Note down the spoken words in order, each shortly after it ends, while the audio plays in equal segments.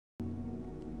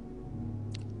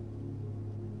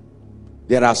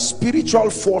There are spiritual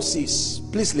forces,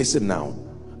 please listen now,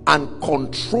 and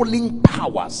controlling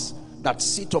powers that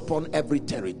sit upon every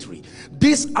territory.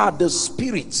 These are the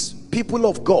spirits, people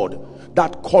of God,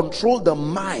 that control the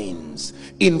minds,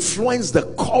 influence the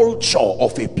culture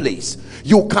of a place.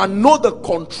 You can know the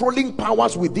controlling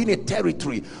powers within a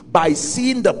territory by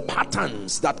seeing the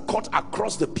patterns that cut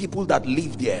across the people that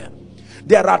live there.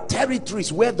 There are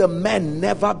territories where the men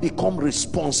never become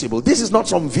responsible. This is not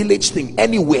some village thing.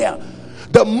 Anywhere,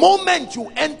 the moment you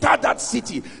enter that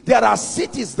city, there are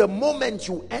cities, the moment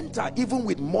you enter, even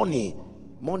with money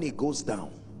goes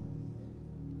down.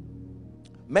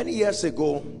 Many years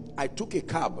ago, I took a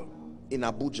cab in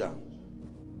Abuja,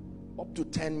 up to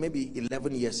 10, maybe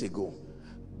 11 years ago.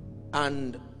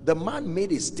 And the man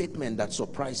made a statement that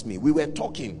surprised me. We were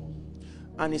talking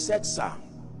and he said, "Sir,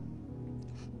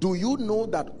 do you know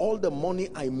that all the money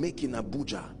I make in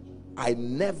Abuja, I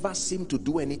never seem to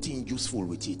do anything useful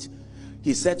with it?"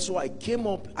 He said, "So I came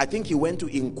up," I think he went to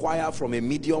inquire from a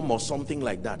medium or something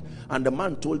like that, and the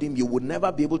man told him, "You would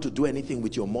never be able to do anything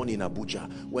with your money in Abuja.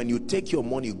 When you take your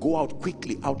money, go out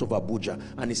quickly out of Abuja."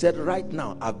 And he said, "Right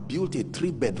now I've built a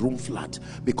 3-bedroom flat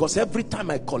because every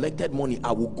time I collected money,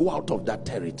 I will go out of that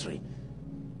territory."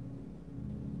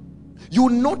 You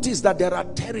notice that there are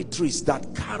territories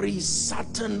that carry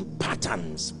certain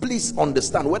patterns. Please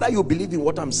understand, whether you believe in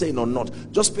what I'm saying or not,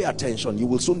 just pay attention, you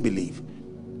will soon believe.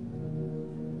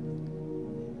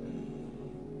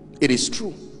 It is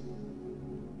true.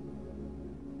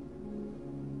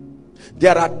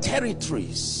 There are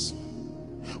territories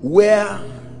where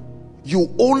you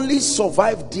only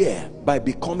survive there by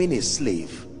becoming a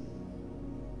slave.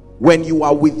 When you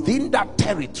are within that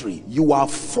territory, you are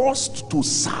forced to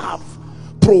serve,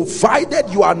 provided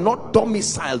you are not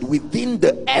domiciled within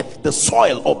the earth, the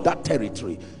soil of that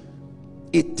territory.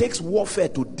 It takes warfare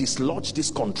to dislodge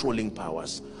these controlling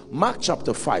powers. Mark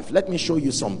chapter 5, let me show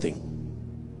you something.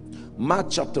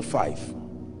 Mark chapter 5.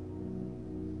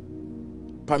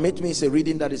 Permit me, it's a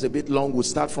reading that is a bit long. We'll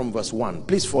start from verse 1.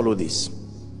 Please follow this.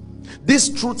 These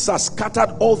truths are scattered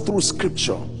all through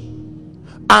scripture.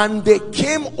 And they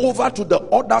came over to the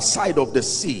other side of the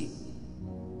sea.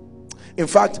 In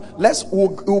fact,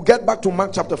 we'll get back to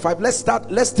Mark chapter 5.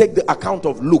 Let's take the account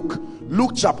of Luke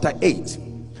chapter 8.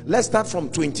 Let's start from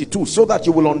 22 so that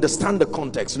you will understand the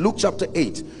context. Luke chapter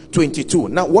 8, 22.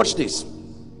 Now watch this.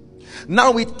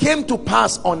 Now it came to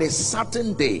pass on a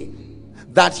certain day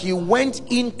that he went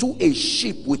into a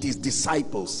ship with his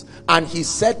disciples, and he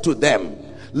said to them,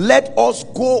 "Let us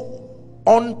go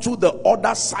onto the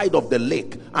other side of the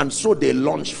lake." And so they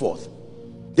launched forth.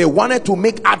 They wanted to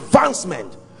make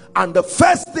advancement, and the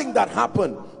first thing that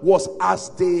happened was as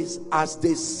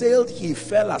they sailed, he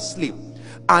fell asleep,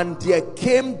 and there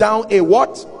came down a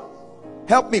what?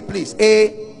 Help me please.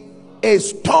 A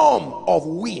storm of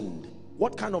wind.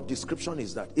 What kind of description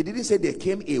is that? It didn't say there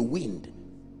came a wind.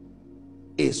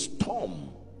 A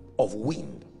storm of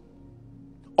wind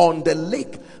on the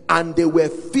lake, and they were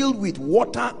filled with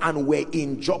water and were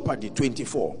in jeopardy.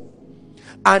 24.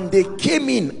 And they came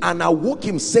in and awoke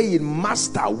him, saying,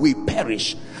 "Master, we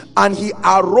perish." And he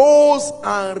arose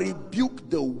and rebuked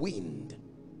the wind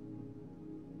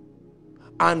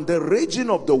and the raging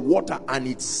of the water, and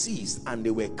it ceased, and they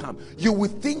were calm. You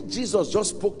would think Jesus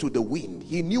just spoke to the wind.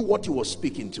 He knew what he was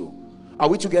speaking to. Are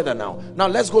we together now? Now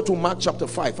let's go to Mark chapter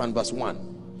 5 and verse 1.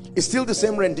 It's still the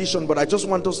same rendition, but I just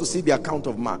want us to see the account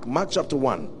of Mark. Mark chapter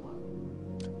 5,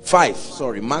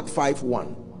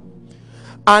 1.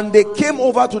 And they came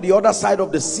over to the other side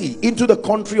of the sea, into the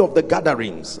country of the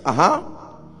Gadarenes.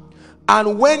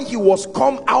 And when he was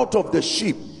come out of the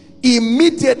ship,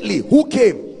 immediately, who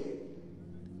came?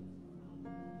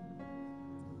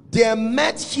 There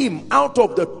met him out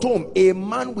of the tomb a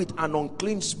man with an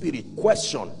unclean spirit.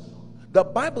 Question: the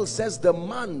Bible says the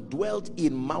man dwelt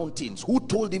in mountains. Who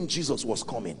told him Jesus was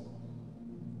coming?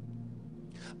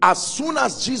 As soon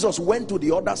as Jesus went to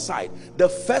the other side, the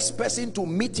first person to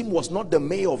meet him was not the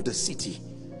mayor of the city.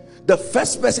 The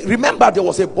first person, remember, there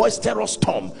was a boisterous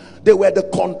storm. They were the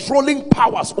controlling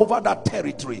powers over that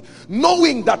territory,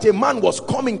 knowing that a man was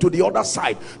coming to the other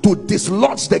side to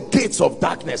dislodge the gates of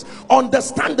darkness.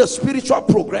 Understand the spiritual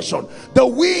progression. The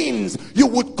winds, you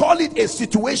would call it a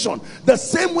situation. The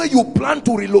same way you plan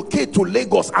to relocate to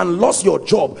Lagos and lost your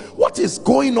job. What is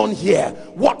going on here?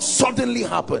 What suddenly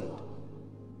happened?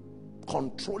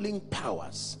 Controlling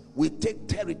powers. We take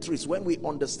territories when we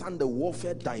understand the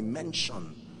warfare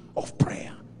dimension of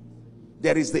prayer.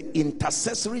 There is the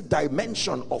intercessory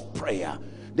dimension of prayer.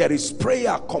 There is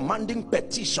prayer commanding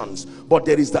petitions, but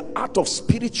there is the art of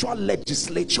spiritual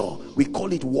legislature. We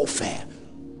call it warfare.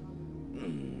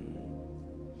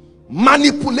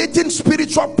 manipulating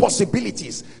spiritual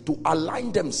possibilities to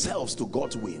align themselves to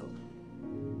God's will.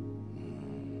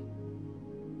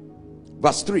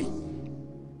 Verse 3,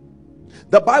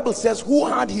 the Bible says, who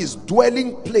had his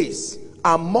dwelling place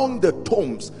among the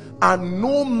tombs, and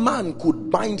no man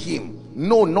could bind him,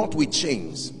 no, not with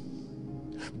chains,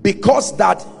 because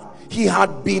that he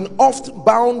had been oft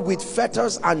bound with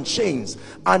fetters and chains,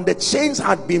 and the chains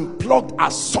had been plucked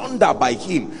asunder by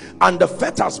him, and the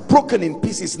fetters broken in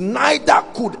pieces, neither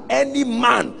could any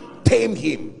man tame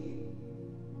him.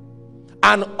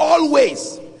 And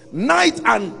always, night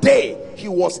and day, he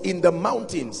was in the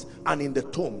mountains and in the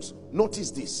tombs.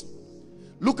 Notice this.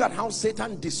 Look at how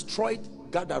Satan destroyed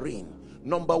Gadarene.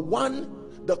 Number one,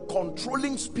 the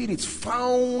controlling spirits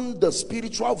found the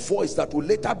spiritual voice that will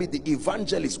later be the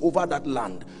evangelist over that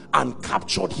land and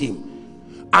captured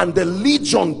him. And the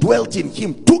legion dwelt in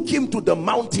him, took him to the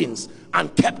mountains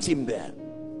and kept him there.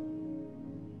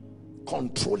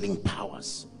 Controlling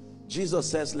powers. Jesus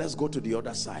says, let's go to the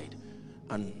other side.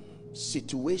 And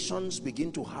situations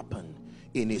begin to happen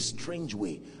in a strange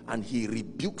way, and he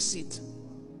rebukes it.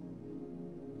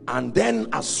 And then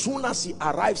as soon as he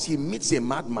arrives, he meets a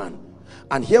madman.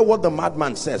 And hear what the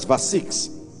madman says, verse 6.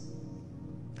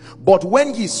 But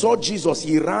when he saw Jesus,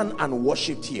 he ran and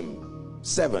worshipped him.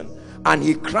 7. And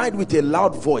he cried with a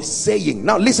loud voice, saying,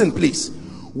 now listen please,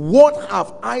 what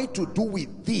have I to do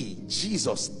with thee,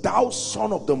 Jesus, thou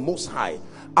Son of the Most High?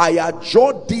 I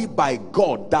adjure thee by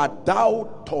God that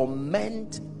thou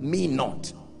torment me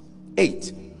not.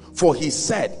 8. For he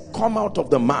said, come out of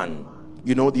the man,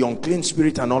 you know, the unclean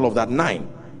spirit and all of that.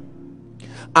 9.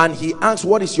 And he asked,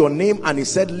 what is your name? And he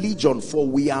said, Legion, for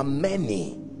we are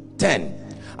many.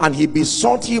 10. And he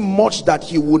besought him much that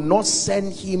he would not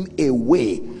send him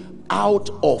away out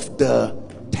of the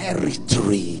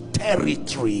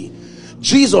territory.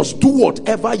 Jesus, do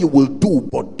whatever you will do,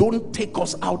 but don't take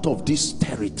us out of this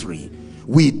territory.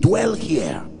 We dwell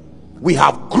here. We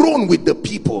have grown with the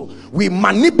people. We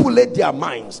manipulate their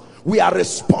minds. We are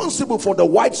responsible for the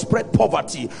widespread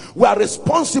poverty. We are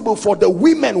responsible for the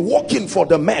women working for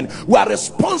the men. We are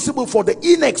responsible for the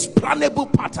inexplainable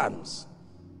patterns.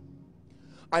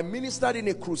 I ministered in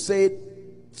a crusade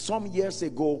some years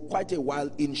ago, quite a while,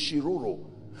 in Shiroro,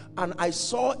 and I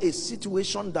saw a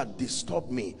situation that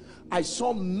disturbed me. I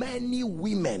saw many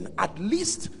women, at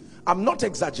least, I'm not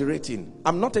exaggerating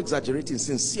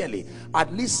sincerely,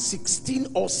 at least 16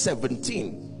 or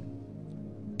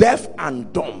 17, deaf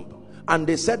and dumb. And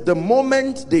they said the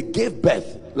moment they gave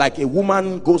birth, like a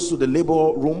woman goes to the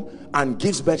labor room and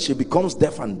gives birth, she becomes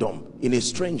deaf and dumb in a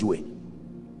strange way.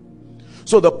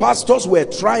 So the pastors were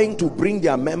trying to bring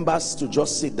their members to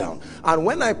just sit down. And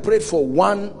when I prayed for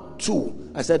 1,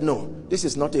 2, I said, no, this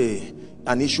is not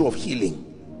an issue of healing.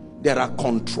 There are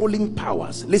controlling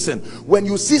powers. Listen, when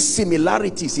you see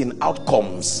similarities in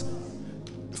outcomes,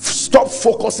 stop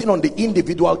focusing on the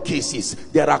individual cases.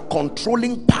 There are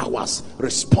controlling powers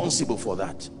responsible for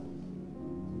that.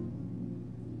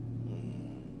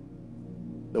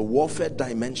 The warfare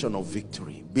dimension of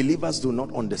victory. Believers do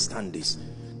not understand this.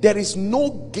 There is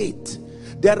no gate.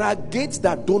 There are gates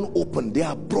that don't open. They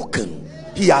are broken.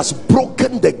 He has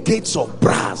broken the gates of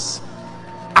brass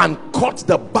and cut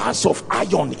the bars of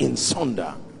iron in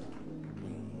sunder.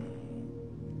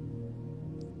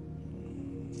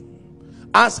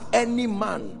 As any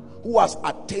man who has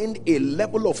attained a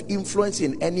level of influence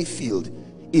in any field,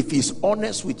 if he's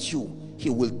honest with you,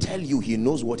 he will tell you he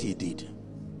knows what he did.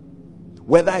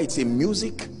 Whether it's in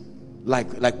music,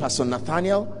 like Pastor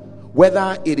Nathaniel,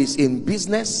 whether it is in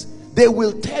business, they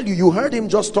will tell you. You heard him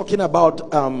just talking about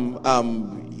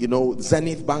you know,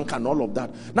 Zenith Bank and all of that.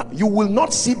 Now you will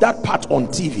not see that part on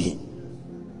TV.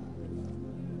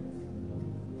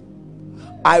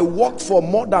 I walked for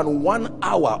more than 1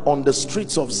 hour on the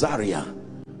streets of Zaria,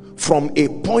 from a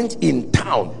point in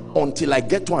town until I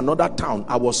get to another town.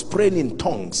 I was praying in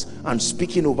tongues and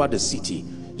speaking over the city.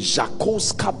 I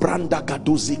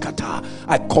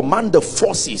command the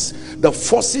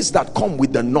forces that come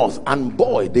with the north, and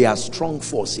boy, they are strong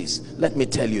forces. Let me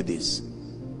tell you this.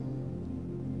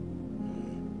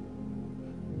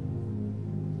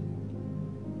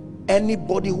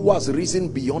 Anybody who has risen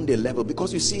beyond a level,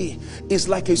 because you see, it's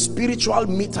like a spiritual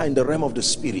meter in the realm of the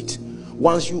spirit.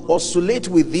 Once you oscillate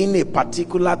within a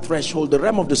particular threshold, the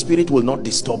realm of the spirit will not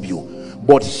disturb you.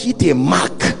 But hit a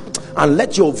mark and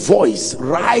let your voice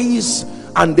rise,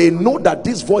 and they know that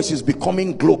this voice is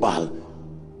becoming global.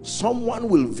 Someone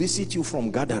will visit you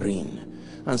from Gadarene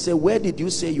and say, where did you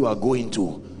say you are going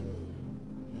to?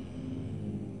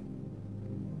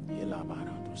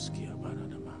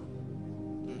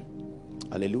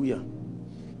 Hallelujah.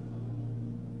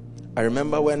 I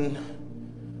remember when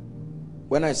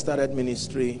I started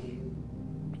ministry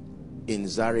in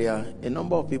Zaria, a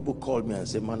number of people called me and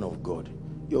said, man of God,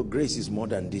 your grace is more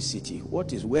than this city.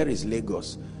 Where is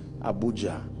Lagos,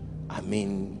 Abuja, I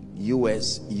mean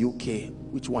US, UK,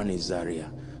 which one is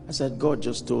Zaria? I said, God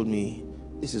just told me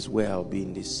this is where I'll be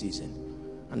in this season.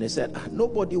 And they said,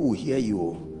 nobody will hear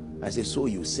you. I said, so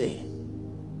you say.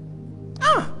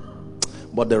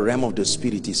 But the realm of the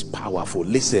spirit is powerful.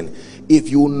 Listen, if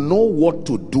you know what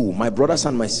to do, my brothers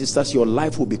and my sisters, your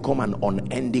life will become an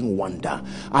unending wonder.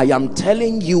 I am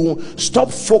telling you,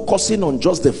 stop focusing on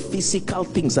just the physical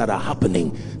things that are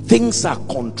happening. Things are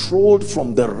controlled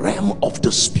from the realm of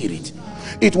the spirit.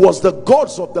 It was the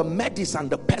gods of the Medes and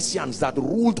the Persians that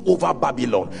ruled over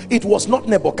Babylon. It was not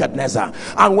Nebuchadnezzar.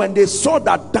 And when they saw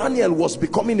that Daniel was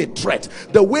becoming a threat,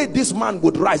 the way this man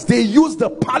would rise, they used the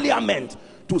parliament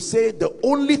to say, the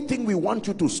only thing we want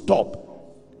you to stop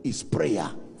is prayer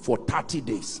for 30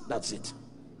 days. That's it.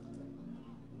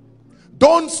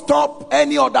 Don't stop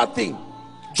any other thing.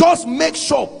 Just make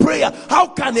sure prayer. How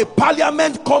can a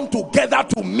parliament come together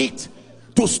to meet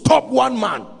to stop one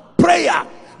man? Prayer.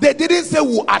 They didn't say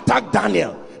we'll attack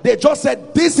Daniel. They just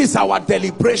said this is our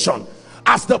deliberation.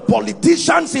 As the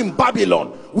politicians in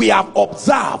Babylon, we have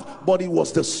observed, but it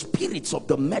was the spirits of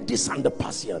the Medes and the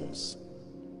Persians.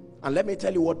 And let me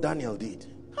tell you what Daniel did.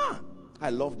 I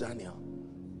love Daniel.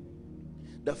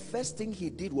 The first thing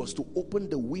he did was to open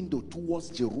the window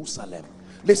towards Jerusalem.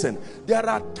 Listen, there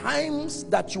are times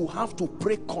that you have to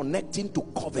pray connecting to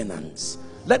covenants.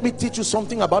 Let me teach you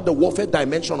something about the warfare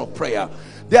dimension of prayer.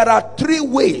 There are 3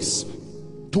 ways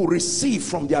to receive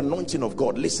from the anointing of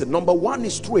God. Listen, number 1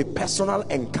 is through a personal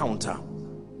encounter.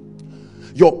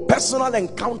 Your personal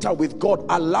encounter with God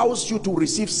allows you to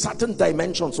receive certain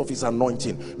dimensions of his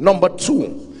anointing. Number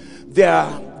 2,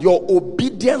 your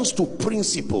obedience to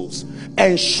principles.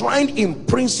 Enshrined in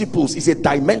principles is a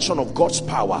dimension of God's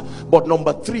power. But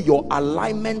number 3, your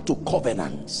alignment to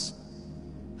covenants.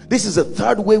 This is the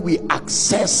 3rd way we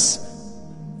access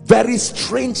very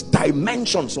strange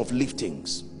dimensions of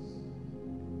liftings.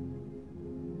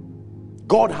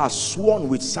 God has sworn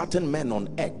with certain men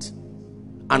on earth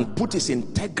and put his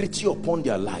integrity upon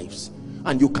their lives,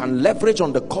 and you can leverage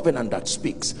on the covenant that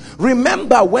speaks.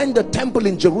 Remember when the temple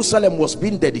in Jerusalem was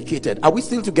being dedicated. Are we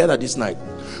still together this night?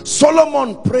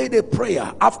 Solomon prayed a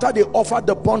prayer after they offered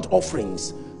the burnt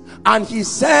offerings, and he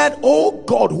said, oh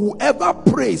God, whoever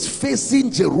prays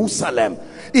facing Jerusalem.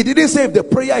 He didn't say if the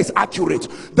prayer is accurate.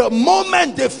 The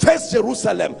moment they face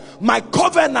Jerusalem, my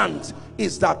covenant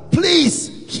is that please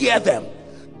hear them.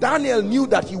 Daniel knew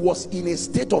that he was in a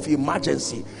state of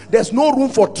emergency. There's no room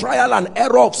for trial and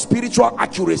error of spiritual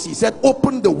accuracy. He said,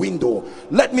 open the window,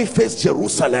 let me face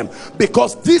Jerusalem,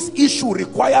 because this issue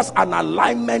requires an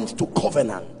alignment to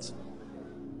covenant.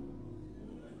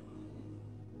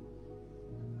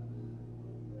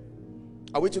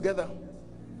 Are we together?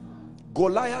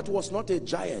 Goliath was not a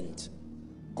giant.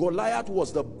 Goliath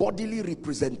was the bodily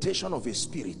representation of a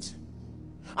spirit.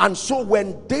 And so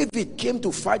when David came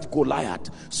to fight Goliath,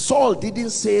 Saul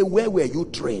didn't say, where were you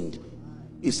trained?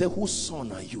 He said, whose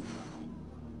son are you?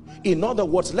 In other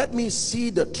words, let me see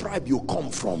the tribe you come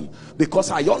from,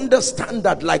 because I understand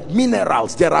that like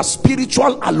minerals, there are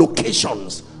spiritual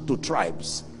allocations to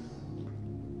tribes.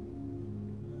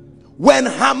 When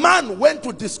Haman went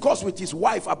to discuss with his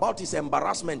wife about his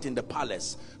embarrassment in the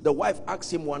palace, the wife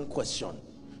asked him one question.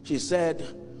 She said,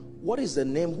 what is the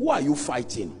name? Who are you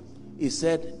fighting? He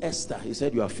said, Esther. He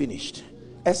said, you are finished.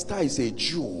 Esther is a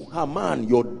Jew. Haman,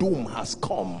 your doom has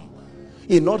come.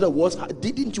 In other words,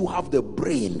 didn't you have the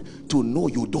brain to know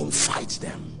you don't fight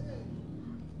them?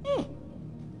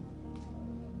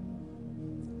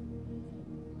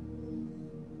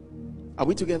 Are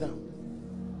we together?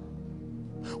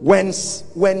 When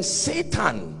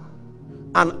Satan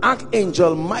and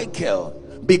Archangel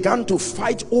Michael began to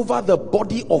fight over the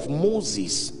body of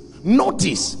Moses,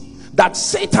 notice that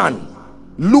Satan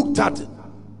looked at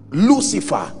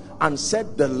Lucifer and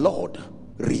said, the Lord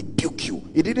rebuke you.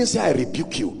 He didn't say, I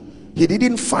rebuke you. He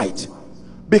didn't fight,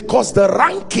 because the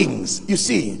rankings, you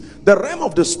see, the realm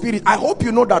of the spirit. I hope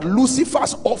you know that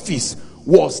Lucifer's office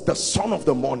was the son of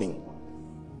the morning.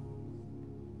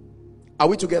 Are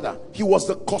we together? He was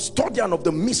the custodian of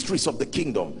the mysteries of the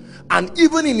kingdom, and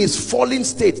even in his fallen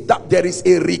state, that there is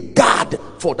a regard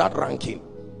for that ranking.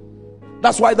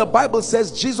 That's why the Bible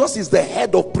says Jesus is the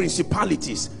head of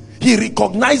principalities. He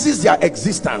recognizes their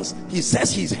existence. He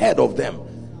says he's head of them.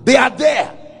 They are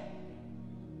there.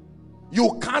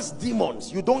 You cast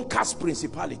demons, you don't cast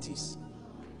principalities.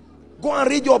 Go and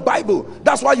read your Bible.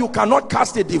 That's why you cannot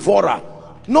cast a devourer.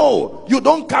 No, you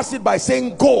don't cast it by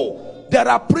saying go. There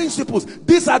are principles.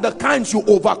 These are the kinds you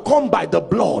overcome by the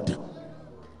blood.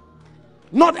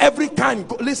 Not every kind.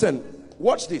 Listen,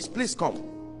 watch this. Please come.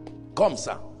 Come,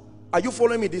 sir. Are you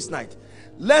following me this night?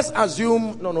 Let's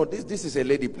assume, no, this is a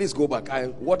lady. Please go back.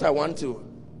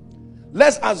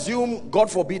 Let's assume,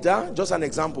 God forbid, just an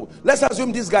example. Let's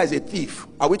assume this guy is a thief.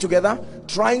 Are we together?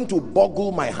 Trying to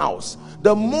burgle my house.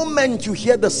 The moment you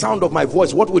hear the sound of my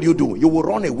voice, what would you do? You will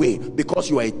run away because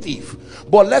you are a thief.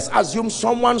 But let's assume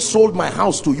someone sold my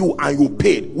house to you and you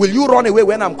paid. Will you run away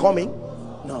when I'm coming?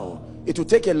 No. It will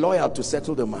take a lawyer to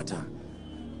settle the matter.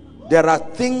 There are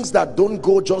things that don't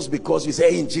go just because you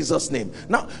say in Jesus' name.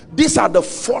 Now, these are the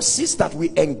forces that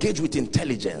we engage with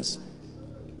intelligence.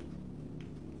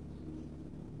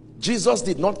 Jesus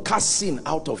did not cast sin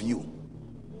out of you.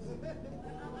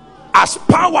 As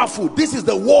powerful, this is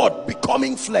the word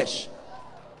becoming flesh.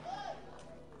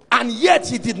 And yet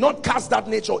he did not cast that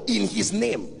nature in his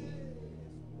name.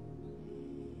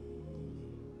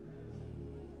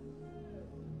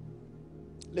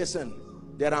 Listen,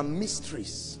 there are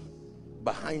mysteries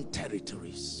behind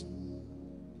territories.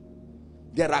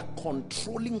 There are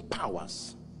controlling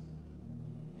powers.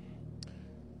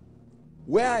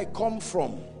 Where I come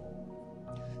from,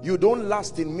 you don't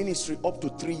last in ministry up to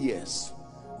 3 years.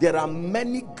 There are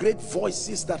many great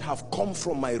voices that have come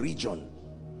from my region,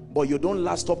 but you don't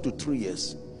last up to 3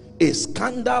 years. A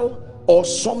scandal or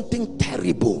something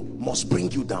terrible must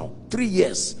bring you down. 3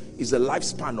 years is the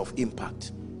lifespan of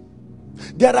impact.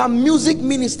 There are music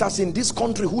ministers in this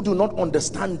country who do not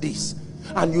understand this,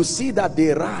 and you see that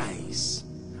they rise,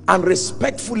 and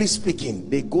respectfully speaking,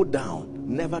 they go down,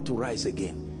 never to rise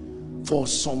again. For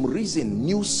some reason,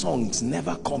 new songs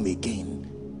never come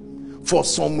again. For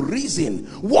some reason,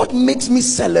 what makes me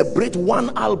celebrate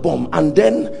one album and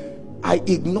then I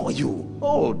ignore you?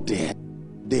 Oh dear.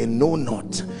 They know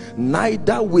not,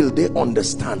 neither will they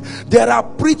understand. There are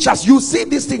preachers, you see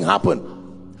this thing happen.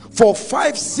 For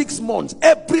 5-6 months,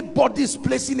 everybody's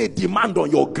placing a demand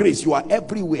on your grace. You are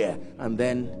everywhere, and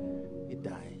then it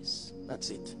dies. That's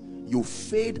it. You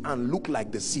fade and look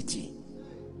like the city.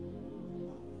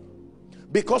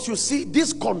 Because you see,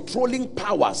 these controlling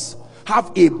powers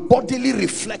have a bodily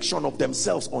reflection of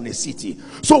themselves on a city.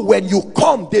 So when you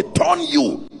come, they turn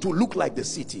you to look like the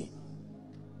city.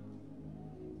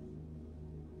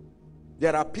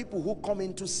 There are people who come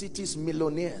into cities,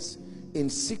 millionaires. In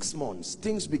 6 months,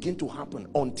 things begin to happen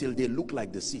until they look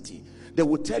like the city. They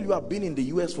will tell you, I've been in the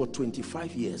US for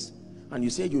 25 years. And you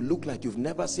say you look like you've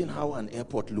never seen how an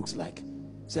airport looks like.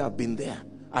 Say, I've been there.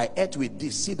 I ate with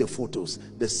this. See the photos.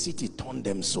 The city turned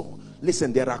them so.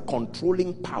 Listen, there are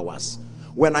controlling powers.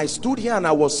 When I stood here and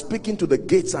I was speaking to the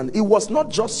gates, and it was not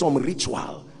just some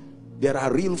ritual. There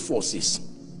are real forces.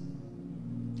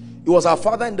 It was our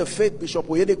father in the faith, Bishop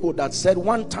Oyedeko, that said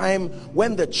one time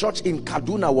when the church in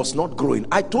Kaduna was not growing,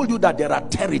 I told you that there are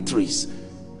territories.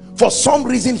 For some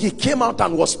reason, he came out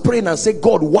and was praying and said,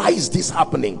 God, why is this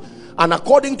happening? And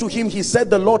according to him, he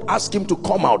said the Lord asked him to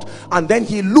come out. And then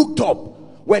he looked up.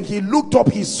 When he looked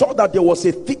up, he saw that there was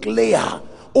a thick layer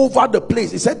over the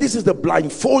place. He said, this is the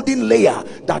blindfolding layer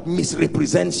that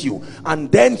misrepresents you.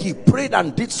 And then he prayed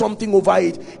and did something over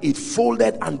it. It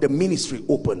folded and the ministry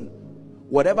opened.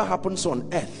 Whatever happens on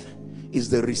earth is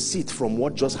the receipt from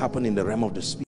what just happened in the realm of the spirit.